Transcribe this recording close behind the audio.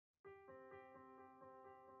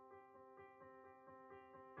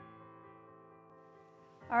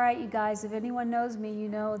All right, you guys, if anyone knows me, you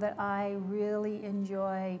know that I really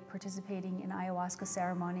enjoy participating in ayahuasca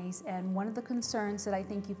ceremonies. And one of the concerns that I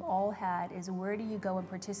think you've all had is where do you go and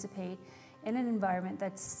participate in an environment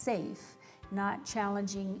that's safe, not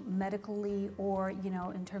challenging medically or,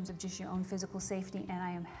 in terms of just your own physical safety. And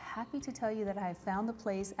I am happy to tell you that I have found the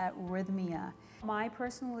place at Rythmia. My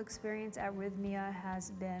personal experience at Rythmia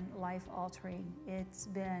has been life-altering. It's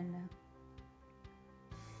been,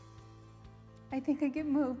 I think I get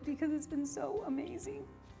moved because it's been so amazing.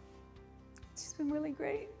 It's just been really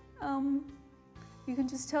great. You can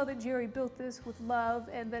just tell that Jerry built this with love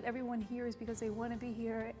and that everyone here is because they want to be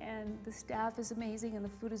here, and the staff is amazing and the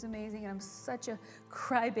food is amazing, and I'm such a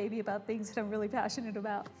crybaby about things that I'm really passionate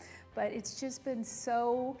about. But it's just been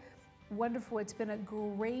so wonderful. It's been a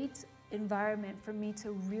great environment for me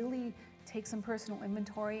to really take some personal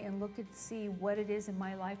inventory and look and see what it is in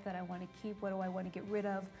my life that I want to keep, what do I want to get rid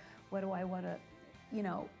of, what do I want to,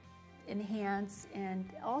 enhance. And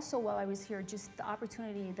also while I was here, just the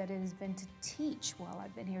opportunity that it has been to teach while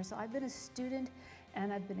I've been here. So I've been a student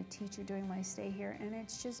and I've been a teacher during my stay here, and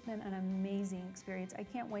it's just been an amazing experience. I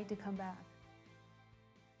can't wait to come back.